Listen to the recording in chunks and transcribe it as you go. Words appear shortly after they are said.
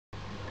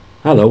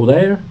Hello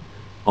there,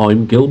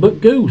 I'm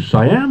Gilbert Goose,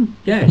 I am,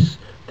 yes.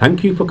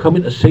 Thank you for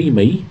coming to see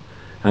me.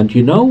 And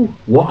you know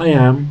what I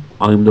am?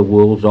 I'm the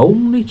world's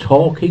only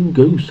talking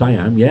goose, I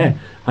am, yeah.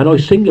 And I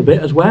sing a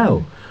bit as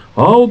well.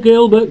 Oh,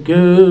 Gilbert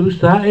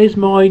Goose, that is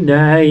my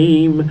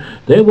name.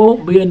 There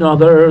won't be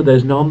another,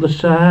 there's none the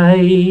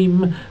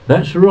same.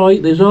 That's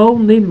right, there's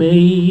only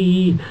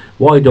me.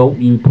 Why don't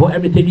you put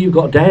everything you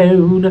got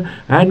down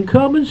and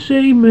come and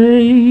see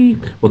me?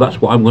 Well, that's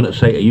what I'm going to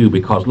say to you,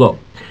 because look,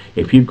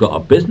 if you've got a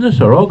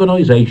business or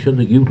organisation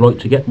that you'd like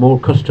to get more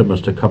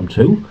customers to come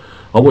to,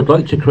 or would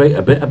like to create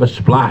a bit of a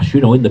splash,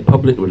 in the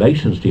public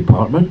relations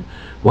department,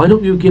 why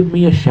don't you give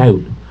me a shout?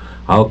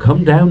 I'll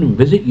come down and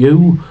visit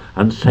you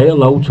and say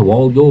hello to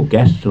all your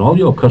guests and all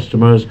your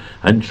customers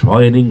and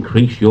try and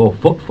increase your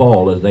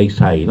footfall, as they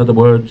say. In other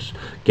words,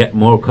 get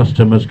more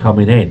customers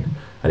coming in.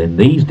 And in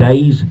these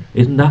days,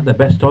 isn't that the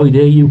best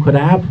idea you could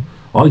have?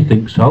 I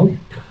think so.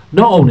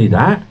 Not only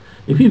that,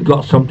 if you've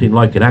got something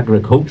like an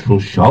agricultural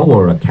show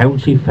or a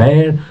county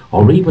fair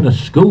or even a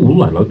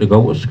school, I'd like to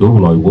go to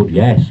school, I would,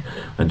 yes,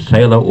 and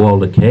say hello to all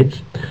the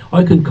kids,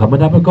 I can come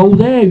and have a go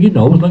there, it's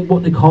like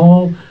what they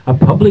call a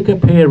public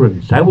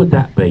appearance. How would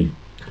that be?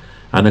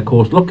 And of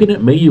course, looking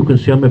at me, you can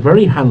see I'm a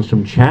very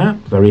handsome chap,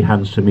 very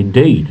handsome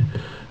indeed.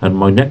 And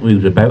my neck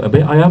moves about a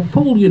bit. I have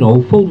full,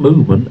 full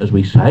movement, as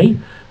we say.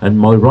 And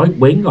my right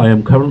wing, I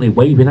am currently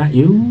waving at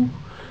you.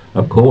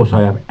 Of course,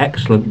 I have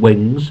excellent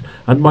wings,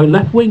 and my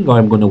left wing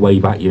I'm going to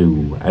wave at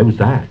you. How's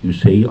that? You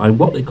see, I'm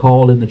what they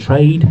call in the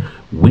trade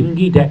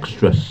wingy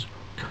dexterous.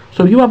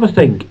 So you have a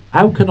think,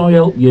 how can I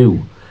help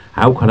you?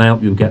 How can I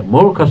help you get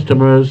more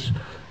customers,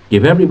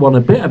 give everyone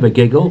a bit of a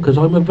giggle, because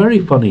I'm a very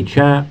funny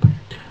chap,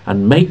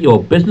 and make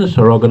your business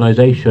or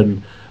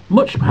organisation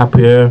much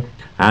happier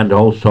and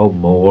also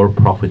more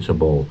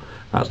profitable?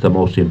 That's the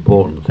most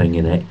important thing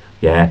in it.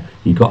 Yeah,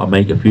 you got to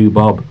make a few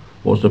bob.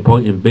 What's the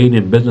point in being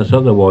in business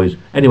otherwise?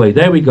 Anyway,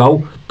 there we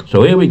go.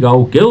 So here we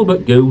go.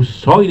 Gilbert Goose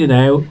signing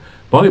out.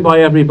 Bye-bye,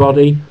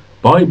 everybody.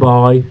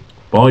 Bye-bye.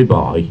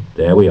 Bye-bye.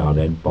 There we are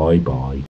then. Bye-bye.